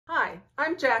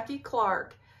I'm Jackie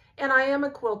Clark, and I am a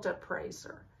quilt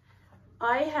appraiser.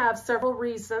 I have several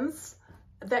reasons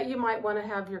that you might want to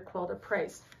have your quilt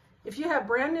appraised. If you have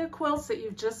brand new quilts that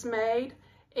you've just made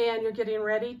and you're getting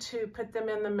ready to put them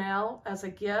in the mail as a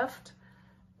gift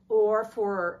or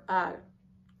for a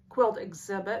quilt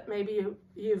exhibit, maybe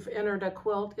you've entered a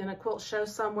quilt in a quilt show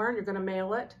somewhere and you're going to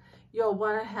mail it, you'll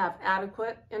want to have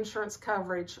adequate insurance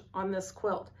coverage on this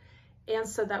quilt. And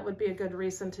so that would be a good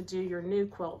reason to do your new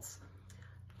quilts.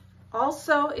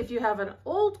 Also, if you have an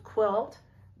old quilt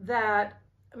that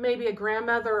maybe a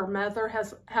grandmother or mother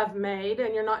have made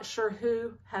and you're not sure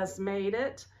who has made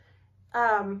it,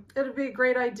 it would be a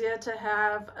great idea to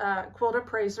have a quilt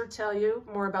appraiser tell you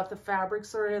more about the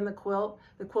fabrics that are in the quilt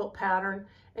pattern,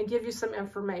 and give you some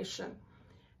information.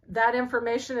 That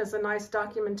information is a nice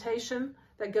documentation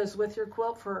that goes with your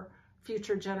quilt for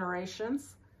future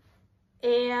generations.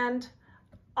 And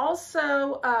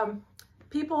also,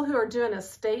 people who are doing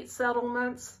estate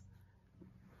settlements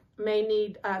may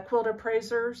need quilt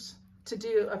appraisers to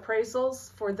do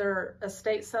appraisals for their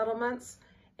estate settlements.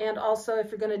 And also,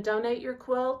 if you're going to donate your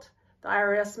quilt, the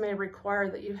IRS may require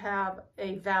that you have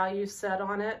a value set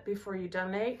on it before you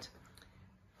donate.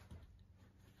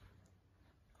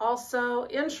 Also,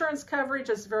 insurance coverage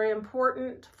is very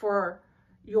important for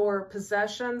your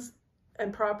possessions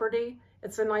and property.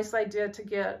 It's a nice idea to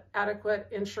get adequate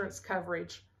insurance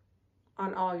coverage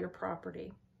on all your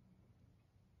property.